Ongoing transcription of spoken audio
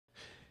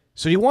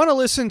So you want to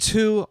listen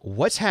to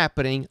what's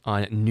happening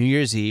on New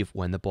Year's Eve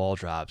when the ball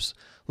drops.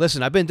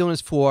 Listen, I've been doing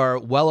this for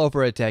well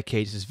over a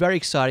decade. This is very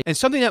exciting and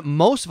something that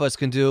most of us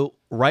can do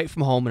right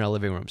from home in our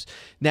living rooms.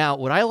 Now,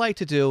 what I like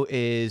to do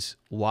is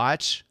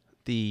watch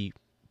the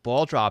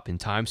ball drop in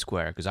Times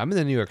Square because I'm in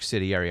the New York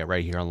City area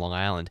right here on Long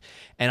Island.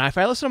 And if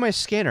I listen to my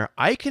scanner,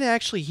 I can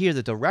actually hear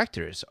the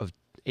directors of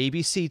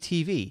ABC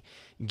TV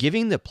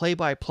giving the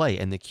play-by-play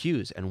and the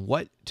cues and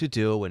what to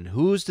do and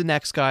who's the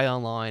next guy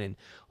online and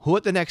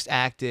what the next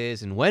act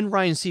is and when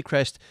Ryan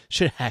Seacrest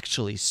should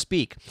actually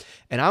speak.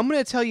 And I'm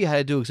going to tell you how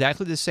to do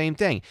exactly the same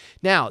thing.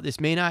 Now,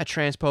 this may not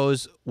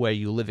transpose where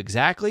you live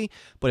exactly,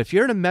 but if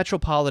you're in a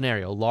metropolitan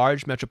area, a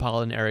large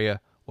metropolitan area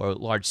or a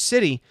large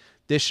city,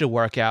 this should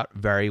work out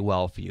very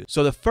well for you.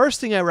 So the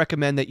first thing I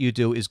recommend that you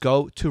do is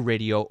go to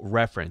radio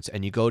reference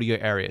and you go to your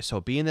area.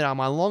 So being that I'm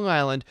on Long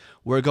Island,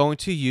 we're going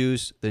to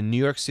use the New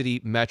York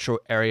City metro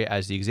area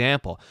as the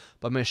example.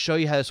 But I'm going to show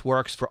you how this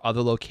works for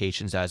other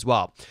locations as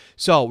well.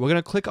 So we're going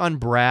to click on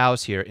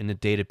Browse here in the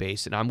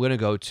database and I'm going to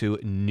go to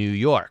New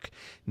York.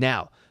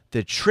 Now,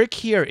 the trick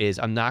here is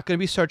I'm not going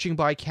to be searching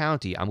by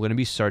county. I'm going to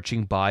be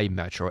searching by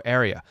metro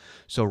area.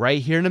 So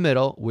right here in the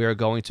middle, we're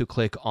going to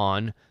click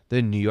on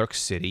the New York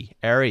City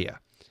area.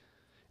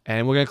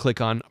 And we're going to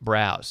click on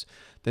Browse.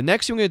 The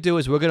next thing we're going to do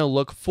is we're going to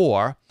look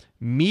for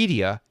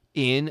media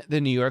in the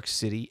New York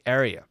City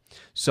area.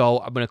 So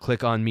I'm going to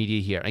click on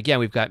media here. Again,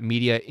 we've got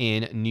media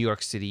in New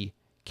York City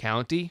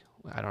County.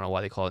 I don't know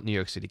why they call it New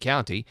York City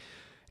County.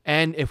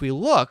 And if we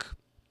look,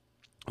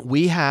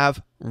 we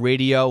have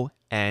radio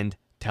and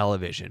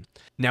television.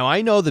 Now,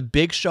 I know the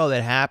big show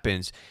that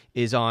happens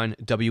is on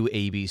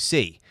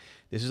WABC.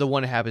 This is the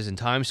one that happens in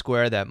Times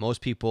Square that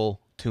most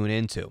people tune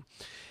into.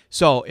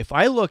 So if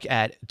I look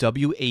at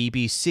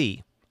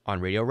WABC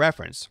on radio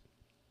reference,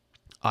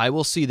 I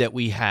will see that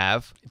we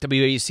have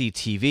WABC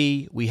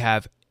TV, we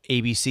have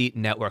ABC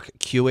network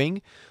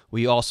queuing,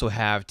 we also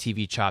have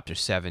TV Chapter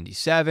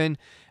 77.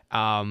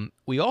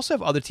 We also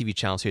have other TV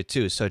channels here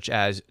too, such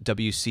as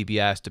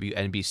WCBS,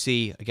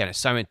 WNBC, again,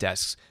 assignment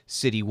desks,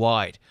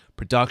 citywide,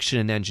 production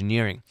and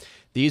engineering.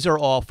 These are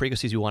all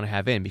frequencies we want to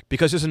have in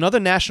because there's another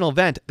national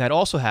event that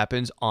also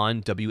happens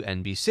on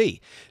WNBC.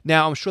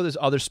 Now, I'm sure there's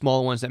other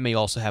smaller ones that may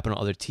also happen on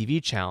other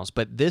TV channels,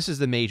 but this is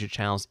the major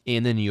channels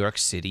in the New York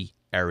City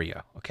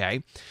area,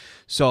 okay?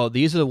 So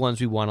these are the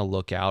ones we want to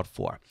look out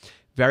for.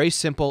 Very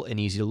simple and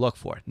easy to look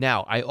for.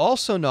 Now, I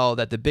also know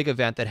that the big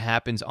event that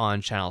happens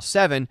on Channel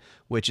 7,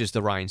 which is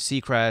the Ryan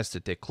Seacrest, the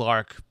Dick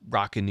Clark,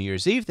 Rockin' New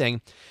Year's Eve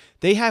thing,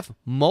 they have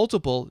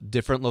multiple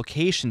different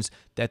locations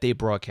that they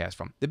broadcast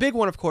from. The big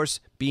one, of course,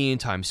 being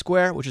Times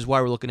Square, which is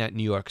why we're looking at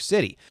New York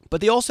City.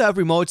 But they also have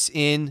remotes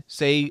in,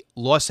 say,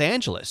 Los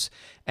Angeles,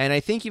 and I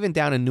think even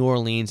down in New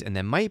Orleans, and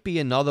there might be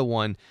another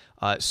one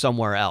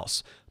somewhere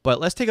else. But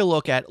let's take a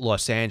look at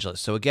Los Angeles.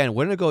 So again,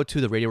 we're going to go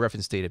to the radio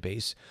reference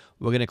database.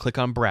 We're going to click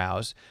on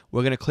Browse.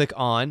 We're going to click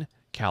on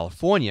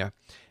California,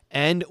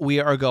 and we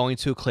are going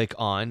to click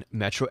on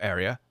Metro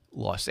Area,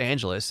 Los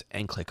Angeles,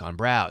 and click on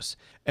Browse.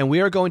 And we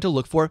are going to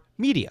look for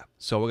media.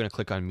 So we're going to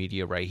click on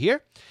media right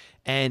here.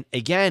 And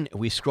again,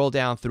 we scroll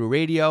down through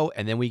radio,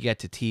 and then we get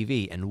to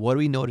TV. And what do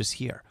we notice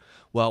here?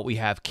 Well, we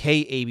have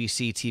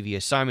KABC TV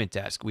assignment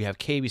desk. We have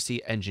KBC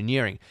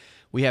engineering.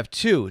 We have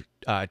two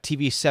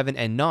TV 7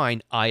 and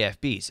 9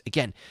 IFBs.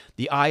 Again,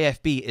 the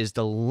IFB is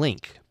the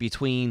link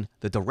between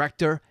the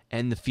director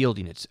and the field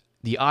units.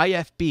 The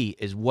IFB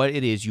is what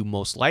it is you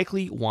most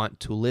likely want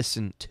to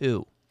listen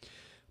to.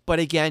 But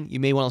again,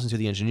 you may want to listen to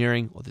the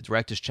engineering or the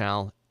director's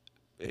channel.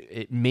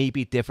 It may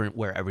be different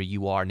wherever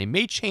you are, and it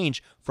may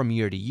change from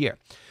year to year.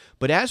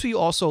 But as we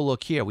also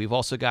look here, we've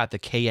also got the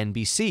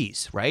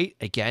KNBCs, right?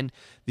 Again,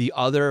 the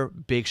other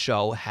big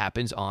show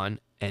happens on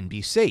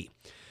NBC.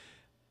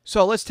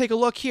 So let's take a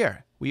look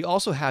here. We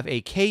also have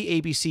a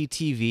KABC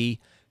TV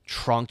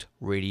trunked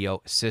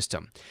radio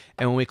system.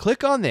 And when we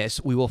click on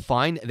this, we will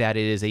find that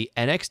it is a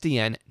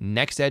NXDN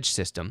Next Edge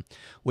system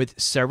with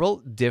several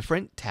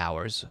different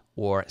towers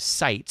or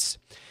sites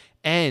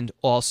and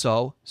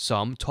also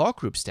some talk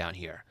groups down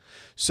here.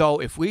 So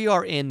if we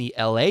are in the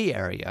LA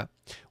area,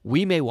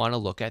 we may want to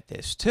look at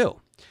this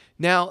too.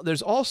 Now,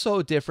 there's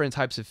also different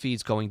types of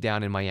feeds going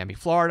down in Miami,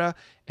 Florida,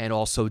 and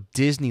also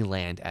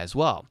Disneyland as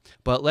well.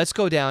 But let's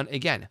go down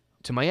again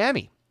to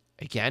Miami.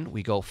 Again,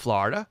 we go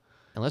Florida,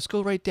 and let's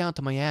go right down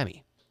to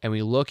Miami. And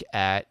we look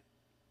at,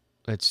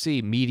 let's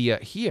see, media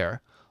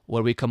here.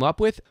 What do we come up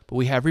with? But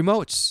we have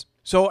remotes.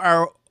 So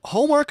our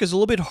homework is a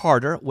little bit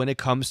harder when it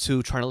comes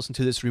to trying to listen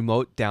to this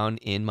remote down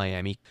in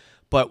Miami.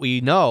 But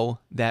we know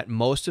that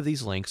most of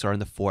these links are in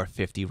the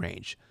 450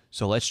 range.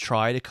 So let's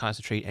try to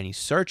concentrate any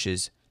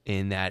searches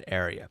in that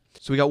area.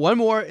 So we got one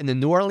more in the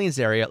New Orleans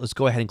area. Let's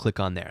go ahead and click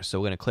on there. So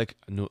we're going to click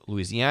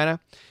Louisiana.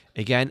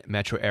 Again,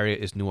 metro area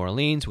is New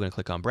Orleans. We're going to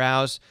click on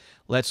Browse.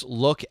 Let's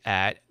look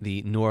at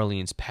the New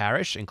Orleans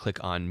Parish and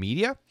click on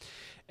Media.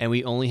 And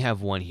we only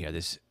have one here,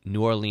 this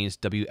New Orleans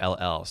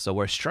WLL. So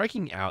we're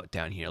striking out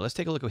down here. Let's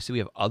take a look. We see we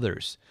have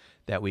others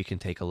that we can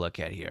take a look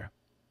at here.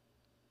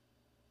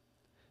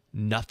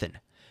 Nothing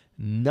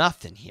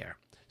here.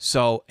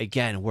 So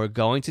again, we're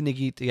going to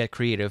need to get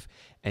creative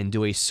and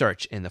do a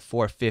search in the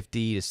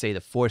 450 to say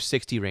the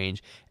 460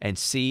 range and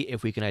see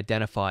if we can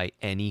identify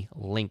any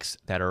links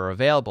that are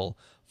available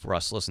for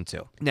us to listen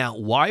to. Now,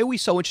 why are we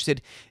so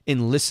interested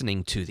in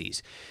listening to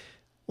these?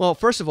 Well,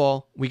 first of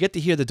all, we get to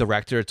hear the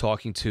director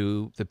talking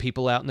to the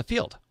people out in the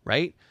field,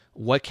 right?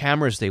 What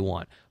cameras they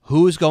want,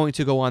 who's going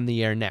to go on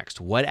the air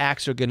next, what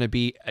acts are going to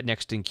be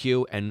next in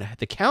queue, and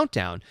the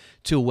countdown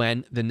to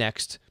when the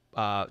next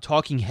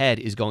talking head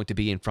is going to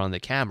be in front of the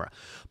camera.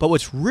 But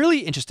what's really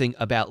interesting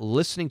about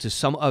listening to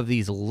some of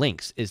these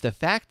links is the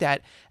fact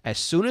that as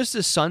soon as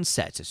the sun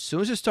sets, as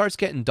soon as it starts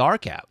getting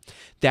dark out,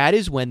 that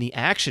is when the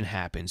action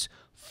happens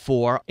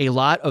for a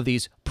lot of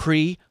these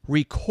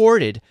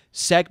pre-recorded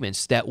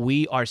segments that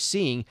we are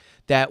seeing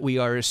that we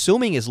are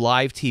assuming is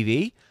live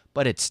TV,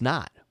 but it's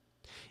not.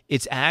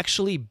 It's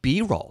actually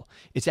B-roll.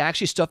 It's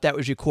actually stuff that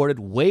was recorded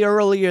way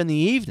earlier in the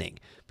evening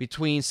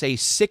between, say,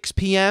 6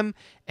 p.m.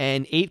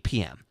 and 8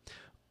 p.m.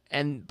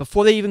 and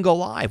before they even go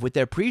live with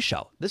their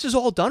pre-show. This is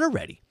all done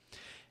already.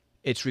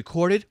 It's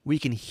recorded. We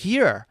can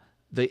hear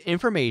the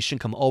information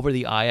come over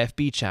the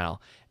IFB channel,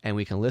 and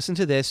we can listen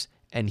to this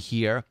and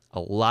hear a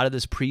lot of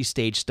this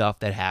pre-stage stuff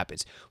that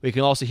happens. We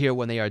can also hear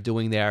when they are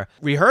doing their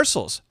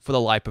rehearsals for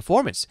the live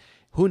performance.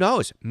 Who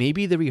knows?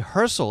 Maybe the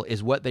rehearsal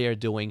is what they are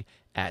doing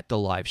at the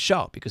live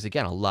show, because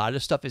again, a lot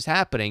of stuff is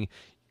happening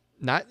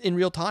not in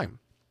real time.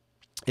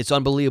 It's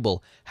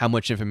unbelievable how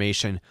much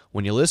information,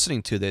 when you're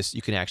listening to this,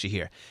 you can actually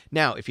hear.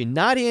 Now, if you're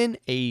not in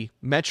a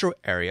metro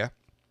area,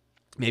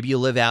 maybe you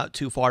live out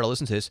too far to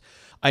listen to this,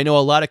 I know a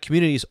lot of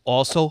communities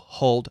also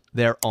hold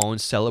their own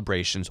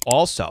celebrations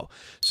also.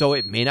 So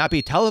it may not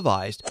be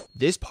televised.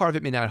 This part of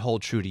it may not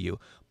hold true to you,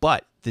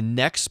 but the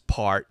next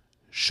part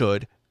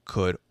should,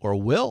 could, or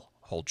will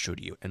hold true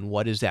to you. And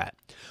what is that?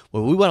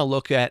 Well, we want to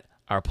look at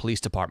our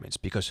police departments,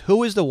 because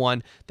who is the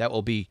one that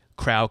will be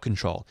crowd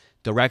control,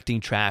 directing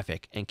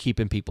traffic, and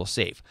keeping people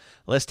safe?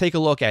 Let's take a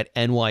look at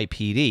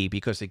NYPD,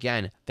 because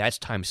again, that's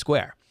Times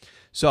Square.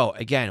 So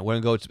again, we're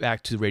going to go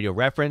back to radio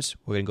reference.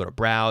 We're going to go to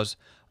browse.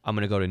 I'm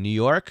going to go to New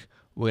York.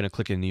 We're going to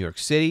click in New York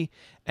City,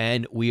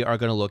 and we are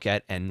going to look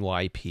at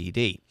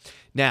NYPD.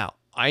 Now,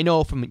 I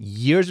know from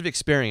years of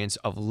experience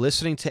of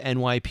listening to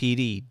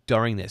NYPD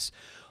during this,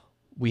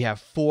 we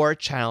have 4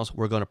 channels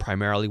we're going to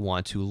primarily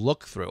want to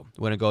look through.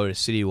 We're going to go to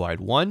citywide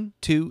 1,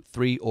 2,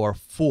 3, or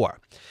 4.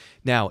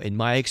 Now, in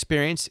my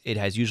experience, it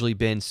has usually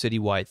been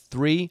citywide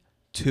 3,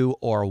 2,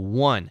 or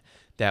 1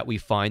 that we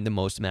find the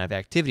most amount of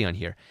activity on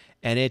here.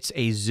 And it's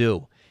a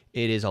zoo.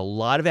 It is a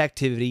lot of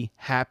activity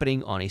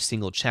happening on a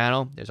single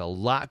channel. There's a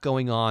lot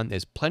going on.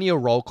 There's plenty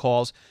of roll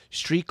calls,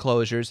 street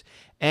closures,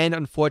 and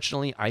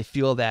unfortunately, I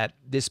feel that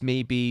this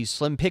may be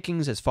slim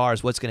pickings as far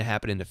as what's going to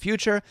happen in the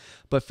future,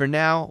 but for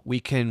now, we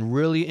can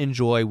really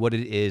enjoy what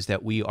it is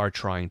that we are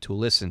trying to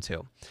listen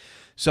to.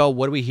 So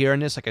what do we hear in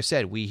this? Like I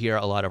said, we hear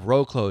a lot of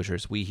road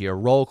closures. We hear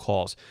roll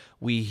calls.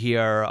 We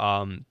hear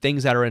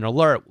things that are in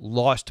alert,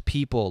 lost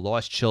people,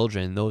 lost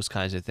children, those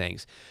kinds of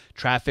things.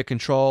 Traffic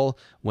control,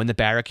 when the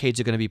barricades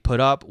are going to be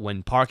put up,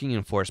 when parking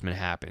enforcement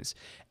happens.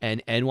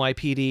 And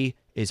NYPD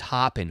is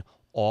hopping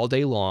all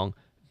day long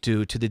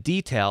due to the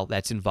detail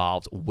that's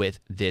involved with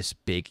this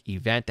big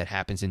event that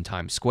happens in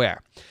Times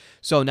Square.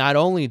 So not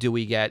only do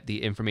we get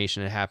the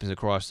information that happens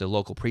across the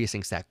local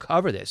precincts that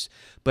cover this,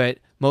 but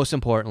most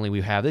importantly,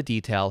 we have the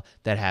detail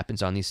that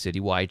happens on these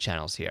citywide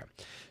channels here.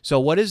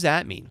 So what does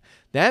that mean?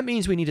 That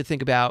means we need to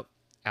think about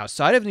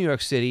outside of New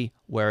York City,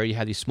 where you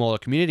have these smaller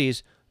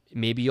communities,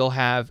 maybe you'll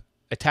have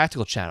a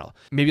tactical channel.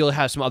 Maybe you'll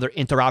have some other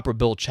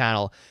interoperable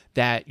channel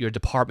that your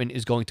department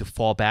is going to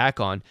fall back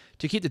on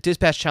to keep the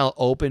dispatch channel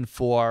open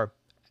for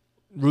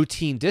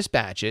routine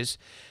dispatches,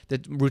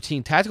 the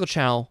routine tactical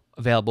channel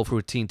available for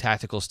routine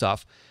tactical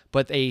stuff,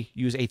 but they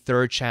use a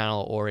third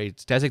channel or a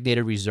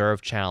designated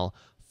reserve channel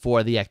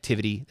for the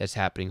activity that's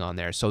happening on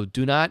there. So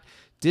do not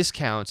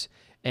discount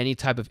any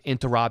type of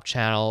interop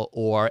channel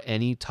or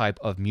any type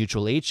of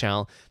mutual aid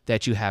channel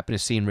that you happen to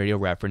see in radio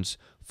reference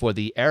for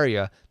the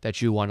area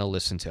that you want to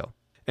listen to.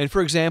 And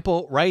for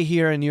example, right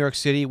here in New York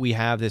City, we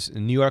have this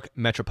New York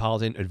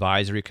Metropolitan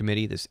Advisory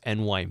Committee, this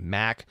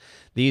NYMAC.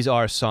 These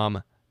are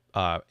some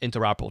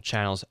interoperable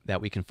channels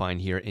that we can find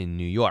here in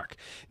New York.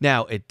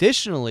 Now,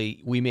 additionally,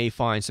 we may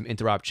find some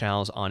interop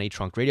channels on a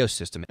trunk radio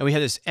system. And we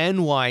have this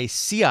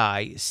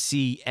NYCICN,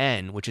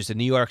 which is the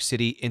New York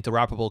City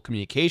Interoperable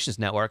Communications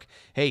Network.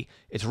 Hey,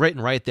 it's written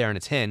right there in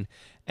its HIN.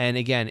 And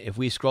again, if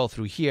we scroll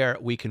through here,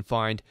 we can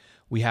find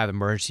we have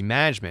emergency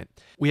management.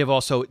 We have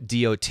also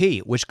DOT,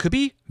 which could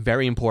be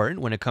very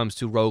important when it comes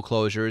to road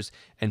closures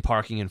and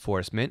parking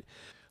enforcement.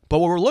 But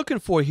what we're looking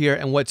for here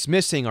and what's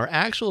missing are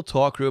actual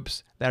talk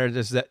groups that are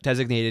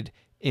designated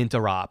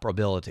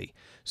interoperability.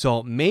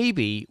 So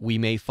maybe we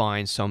may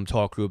find some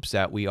talk groups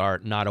that we are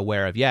not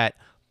aware of yet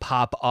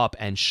pop up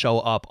and show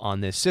up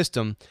on this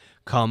system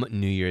come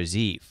New Year's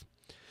Eve.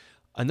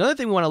 Another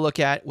thing we want to look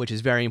at, which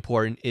is very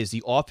important, is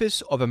the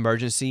Office of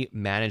Emergency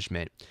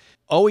Management.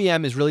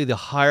 OEM is really the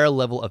higher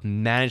level of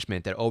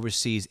management that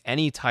oversees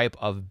any type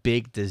of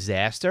big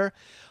disaster.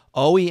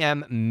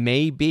 OEM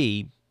may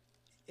be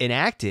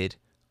enacted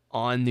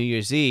on New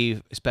Year's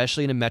Eve,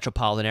 especially in a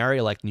metropolitan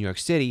area like New York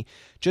City,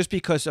 just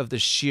because of the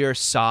sheer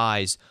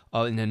size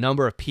and the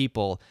number of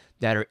people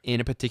that are in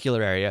a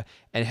particular area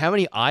and how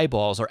many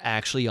eyeballs are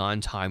actually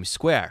on Times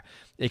Square.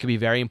 It can be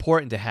very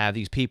important to have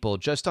these people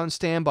just on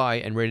standby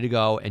and ready to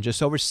go and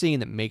just overseeing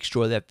that, make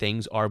sure that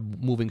things are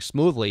moving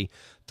smoothly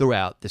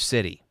throughout the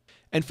city.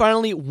 And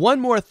finally, one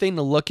more thing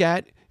to look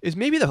at is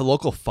maybe the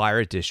local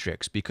fire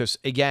districts, because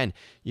again,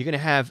 you're going to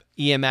have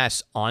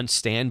EMS on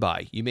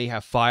standby. You may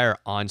have fire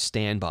on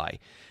standby.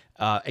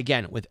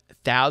 Again, with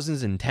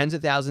thousands and tens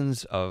of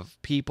thousands of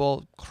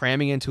people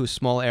cramming into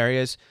small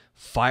areas,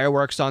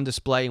 fireworks on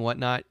display and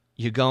whatnot,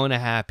 you're going to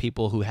have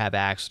people who have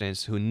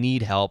accidents, who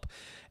need help,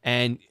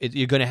 and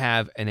you're going to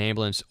have an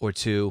ambulance or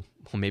two,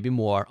 or maybe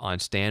more, on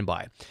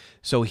standby.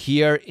 So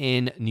here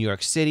in New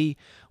York City,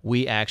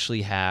 we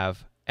actually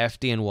have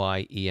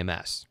FDNY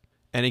EMS.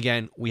 And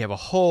again, we have a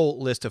whole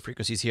list of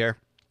frequencies here,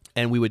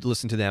 and we would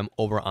listen to them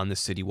over on the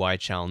citywide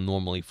channel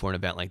normally for an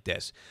event like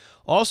this.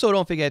 Also,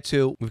 don't forget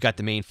to, we've got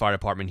the main fire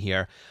department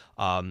here.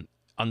 On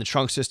the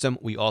trunk system,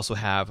 we also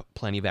have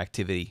plenty of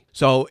activity.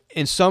 So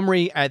in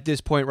summary, at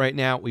this point right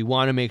now, we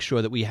want to make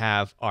sure that we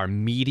have our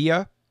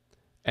media.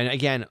 And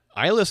again,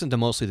 I listen to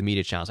mostly the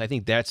media channels. I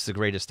think that's the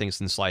greatest thing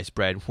since sliced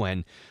bread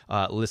when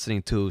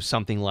listening to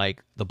something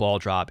like the ball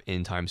drop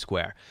in Times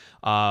Square.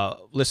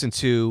 Listen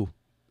to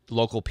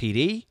local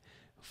PD,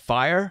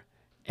 fire,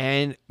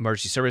 and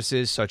emergency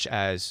services such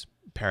as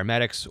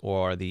paramedics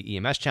or the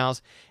EMS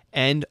channels,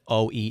 and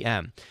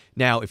OEM.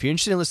 Now, if you're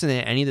interested in listening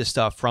to any of this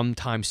stuff from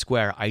Times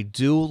Square, I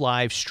do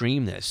live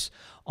stream this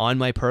on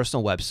my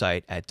personal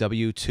website at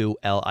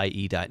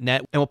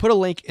w2lie.net. And we'll put a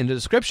link in the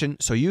description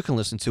so you can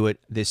listen to it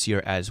this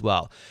year as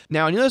well.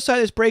 Now, on the other side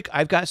of this break,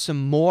 I've got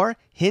some more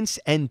hints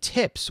and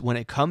tips when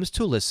it comes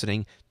to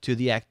listening to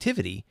the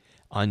activity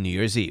on New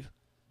Year's Eve.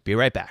 Be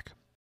right back.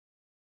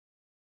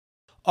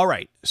 All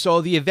right, so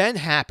the event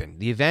happened.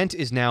 The event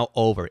is now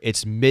over.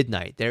 It's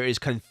midnight. There is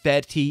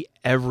confetti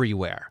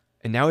everywhere.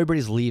 And now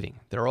everybody's leaving.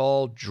 They're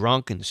all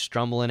drunk and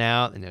stumbling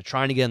out, and they're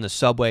trying to get in the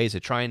subways. They're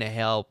trying to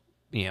hail,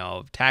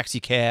 taxi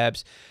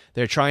cabs.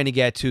 They're trying to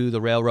get to the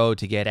railroad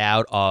to get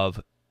out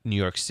of New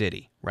York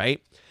City,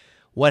 right?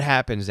 What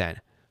happens then?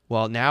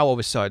 Well, now all of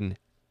a sudden,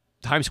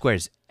 Times Square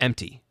is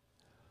empty.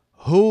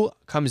 Who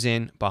comes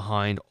in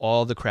behind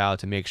all the crowd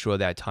to make sure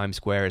that Times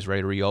Square is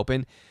ready to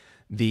reopen?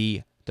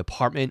 The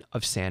Department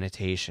of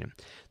Sanitation.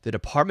 The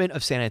Department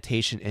of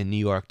Sanitation in New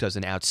York does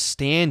an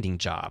outstanding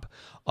job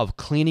of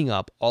cleaning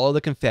up all of the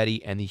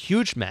confetti and the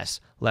huge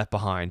mess left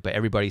behind by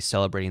everybody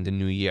celebrating the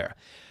new year.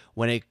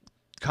 When it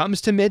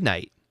comes to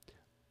midnight,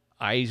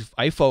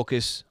 I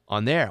focus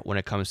on there when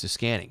it comes to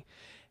scanning.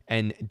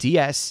 And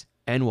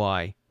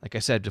DSNY, like I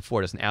said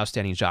before, does an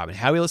outstanding job. And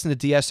how we listen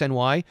to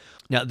DSNY?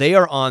 Now, they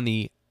are on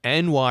the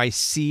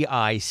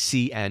NYCICN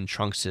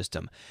trunk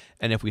system.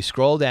 And if we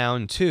scroll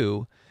down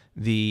to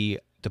the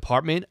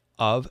Department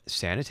of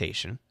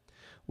Sanitation,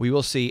 we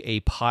will see a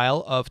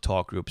pile of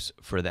talk groups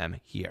for them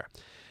here.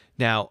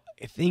 Now,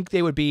 I think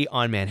they would be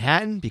on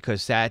Manhattan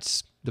because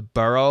that's the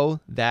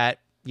borough that,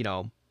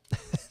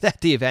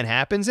 that the event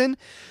happens in.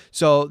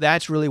 So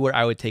that's really where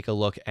I would take a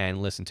look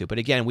and listen to. But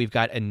again, we've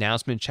got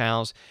announcement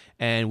channels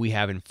and we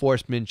have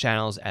enforcement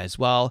channels as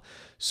well.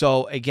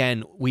 So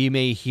again, we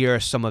may hear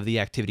some of the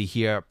activity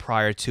here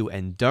prior to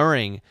and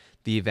during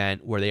the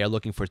event where they are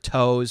looking for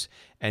tows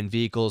and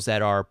vehicles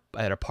that are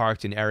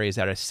parked in areas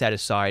that are set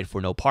aside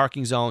for no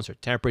parking zones or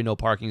temporary no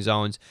parking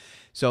zones.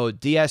 So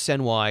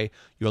DSNY,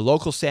 your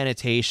local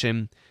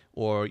sanitation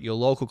or your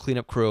local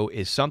cleanup crew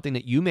is something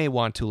that you may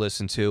want to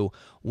listen to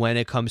when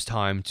it comes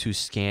time to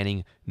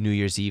scanning New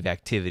Year's Eve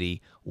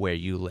activity where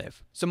you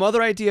live. Some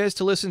other ideas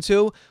to listen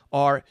to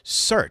are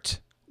CERT,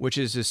 which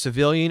is a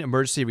civilian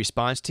emergency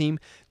response team.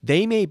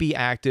 They may be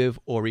active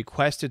or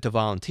requested to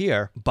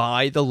volunteer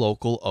by the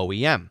local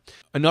OEM.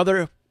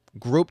 Another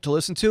group to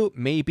listen to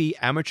may be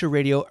Amateur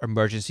Radio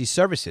Emergency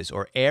Services,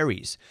 or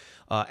ARES.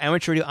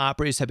 Amateur radio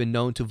operators have been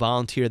known to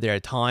volunteer their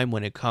time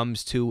when it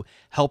comes to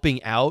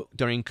helping out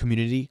during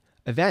community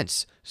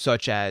events,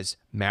 such as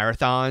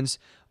marathons,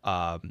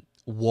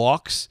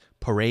 walks,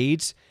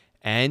 parades,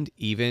 and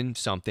even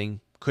something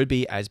could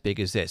be as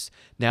big as this.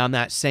 Now, I'm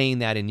not saying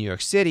that in New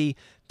York City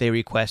they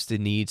request the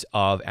needs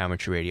of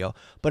amateur radio,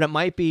 but it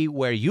might be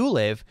where you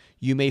live.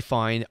 You may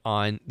find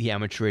on the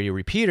amateur radio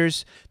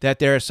repeaters that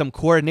there are some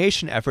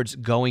coordination efforts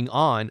going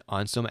on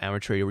some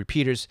amateur radio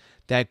repeaters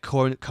that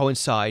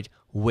coincide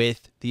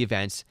with the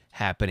events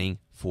happening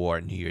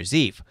for New Year's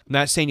Eve. I'm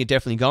not saying you're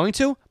definitely going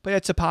to, but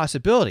it's a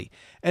possibility.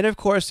 And of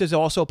course, there's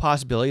also a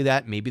possibility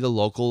that maybe the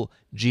local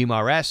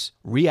GMRS,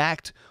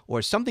 REACT,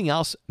 or something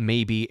else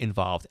may be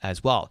involved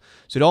as well.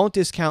 So don't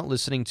discount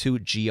listening to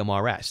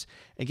GMRS.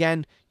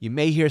 Again, you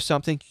may hear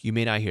something, you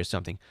may not hear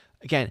something.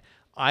 Again,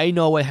 I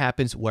know what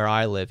happens where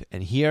I live,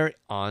 and here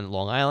on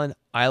Long Island,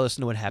 I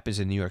listen to what happens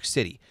in New York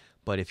City.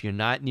 But if you're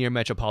not near a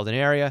metropolitan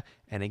area,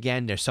 and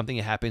again, there's something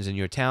that happens in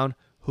your town,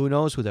 who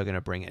knows who they're going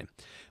to bring in?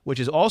 Which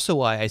is also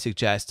why I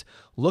suggest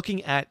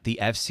looking at the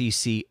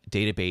FCC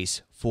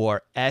database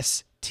for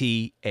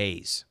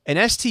STAs. An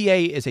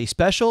STA is a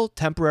special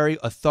temporary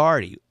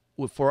authority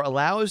for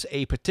allows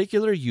a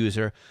particular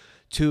user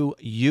to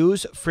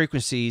use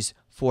frequencies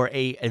for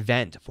a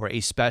event, for a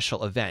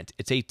special event.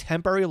 It's a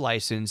temporary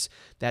license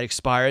that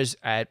expires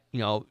at,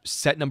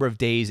 set number of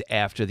days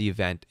after the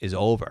event is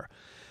over.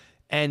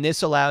 And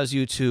this allows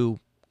you to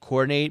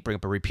coordinate, bring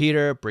up a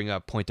repeater, bring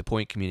up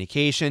point-to-point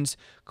communications,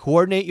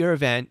 coordinate your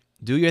event,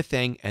 do your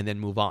thing, and then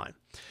move on.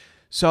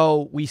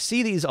 So we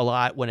see these a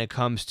lot when it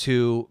comes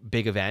to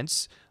big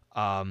events.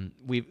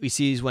 We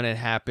see these when it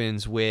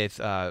happens with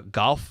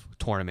golf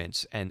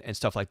tournaments and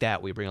stuff like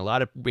that. We bring a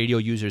lot of radio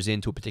users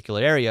into a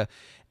particular area,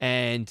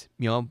 and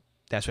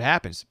that's what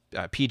happens.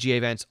 PGA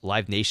events,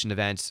 Live Nation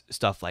events,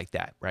 stuff like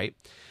that, right?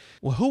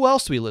 Well, who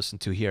else do we listen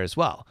to here as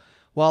well?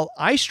 Well,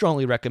 I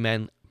strongly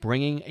recommend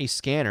bringing a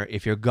scanner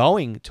if you're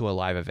going to a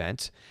live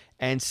event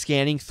and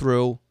scanning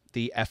through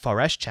the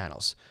FRS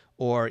channels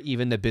or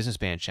even the business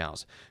band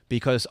channels,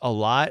 because a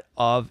lot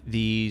of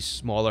these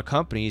smaller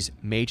companies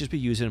may just be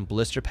using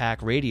blister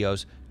pack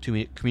radios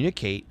to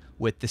communicate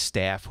with the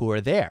staff who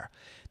are there.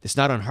 It's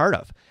not unheard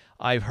of.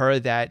 I've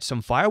heard that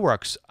some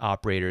fireworks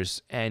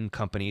operators and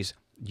companies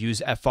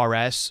use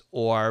FRS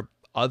or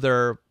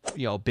other,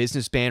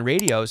 business band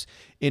radios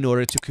in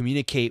order to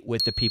communicate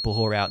with the people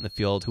who are out in the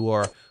field who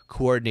are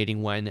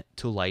coordinating when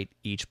to light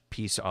each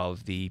piece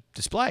of the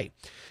display.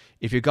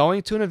 If you're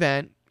going to an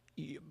event,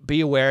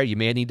 be aware you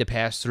may need to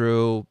pass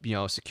through,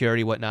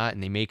 security, whatnot,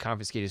 and they may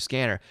confiscate a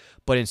scanner.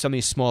 But in some of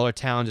these smaller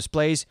town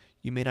displays,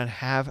 you may not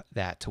have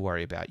that to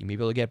worry about. You may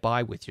be able to get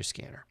by with your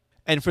scanner.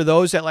 And for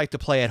those that like to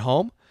play at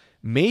home,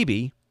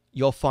 maybe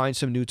you'll find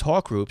some new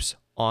talk groups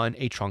on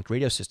a trunked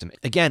radio system.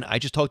 Again, I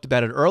just talked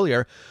about it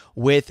earlier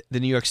with the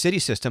New York City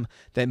system,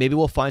 that maybe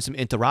we'll find some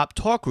interop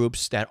talk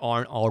groups that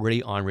aren't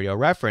already on Radio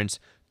Reference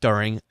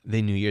during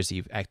the New Year's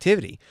Eve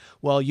activity.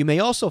 Well, you may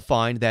also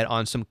find that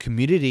on some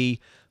community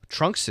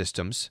trunk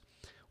systems,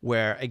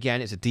 where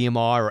again it's a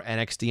DMR or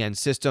NXDN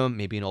system,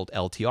 maybe an old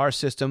LTR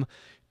system,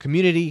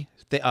 community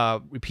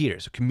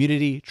repeaters,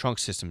 community trunk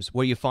systems,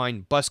 where you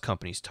find bus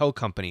companies, tow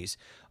companies,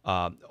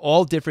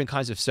 all different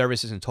kinds of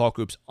services and talk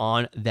groups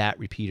on that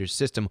repeater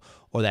system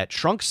or that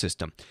trunk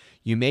system.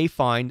 You may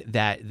find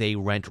that they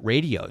rent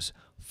radios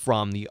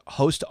from the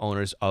host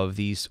owners of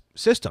these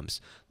systems.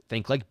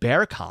 Think like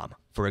Bearcom,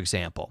 for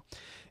example.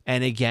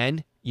 And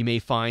again, you may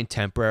find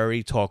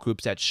temporary talk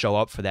groups that show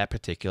up for that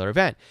particular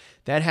event.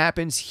 That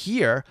happens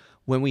here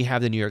when we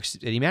have the New York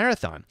City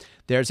Marathon.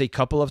 There's a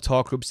couple of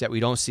talk groups that we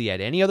don't see at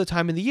any other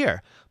time of the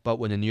year, but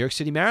when the New York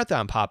City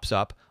Marathon pops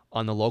up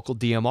on the local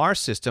DMR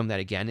system, that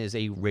again is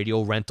a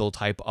radio rental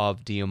type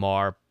of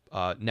DMR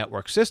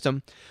network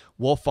system,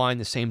 we'll find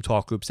the same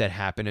talk groups that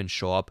happen and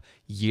show up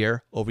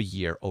year over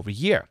year over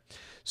year.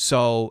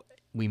 So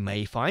we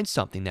may find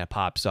something that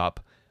pops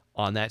up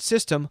on that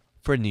system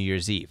for New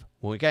Year's Eve.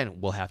 Well, again,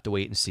 we'll have to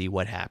wait and see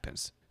what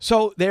happens.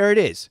 So there it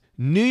is.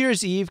 New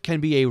Year's Eve can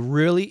be a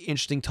really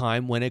interesting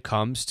time when it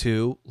comes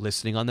to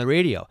listening on the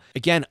radio.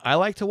 Again, I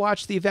like to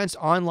watch the events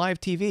on live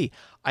TV.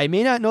 I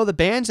may not know the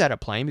bands that are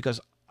playing because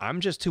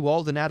I'm just too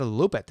old and out of the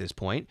loop at this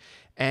point,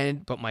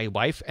 but my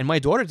wife and my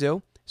daughter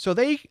do, so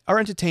they are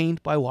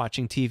entertained by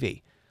watching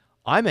TV.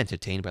 I'm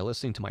entertained by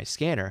listening to my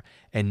scanner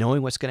and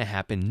knowing what's going to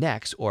happen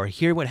next or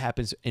hear what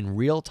happens in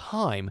real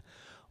time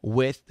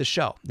with the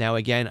show. Now,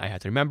 again, I have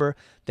to remember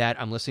that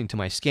I'm listening to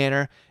my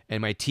scanner and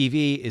my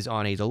TV is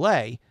on a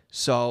delay,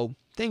 so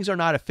things are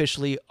not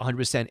officially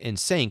 100% in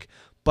sync,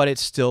 but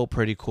it's still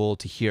pretty cool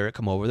to hear it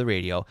come over the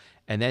radio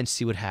and then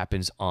see what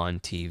happens on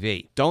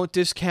TV. Don't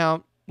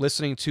discount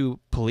listening to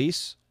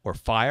police or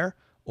fire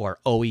or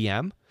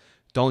OEM.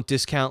 Don't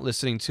discount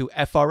listening to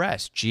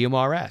FRS,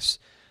 GMRS,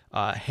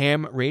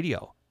 ham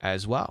radio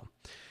as well.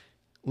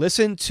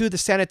 Listen to the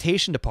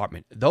sanitation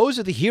department. Those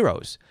are the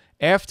heroes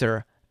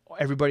after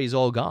everybody's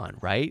all gone,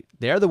 right?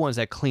 They're the ones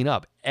that clean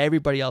up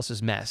everybody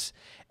else's mess,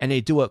 and they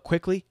do it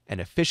quickly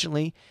and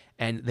efficiently,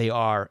 and they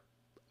are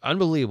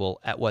unbelievable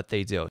at what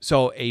they do.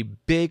 So a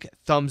big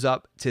thumbs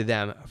up to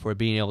them for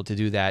being able to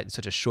do that in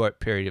such a short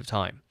period of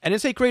time. And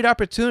it's a great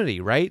opportunity,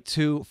 right,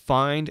 to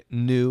find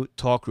new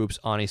talk groups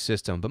on a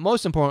system. But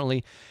most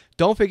importantly,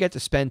 don't forget to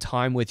spend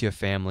time with your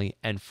family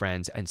and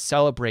friends and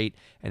celebrate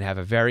and have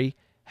a very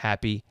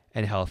happy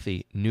and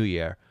healthy New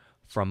Year.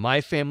 From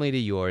my family to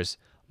yours,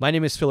 my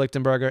name is Phil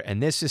Lichtenberger,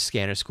 and this is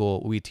Scanner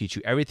School, where we teach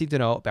you everything to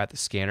know about the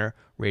scanner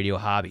radio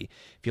hobby.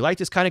 If you like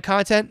this kind of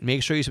content,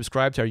 make sure you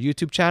subscribe to our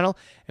YouTube channel,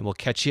 and we'll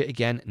catch you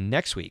again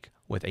next week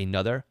with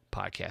another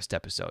podcast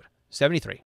episode. 73.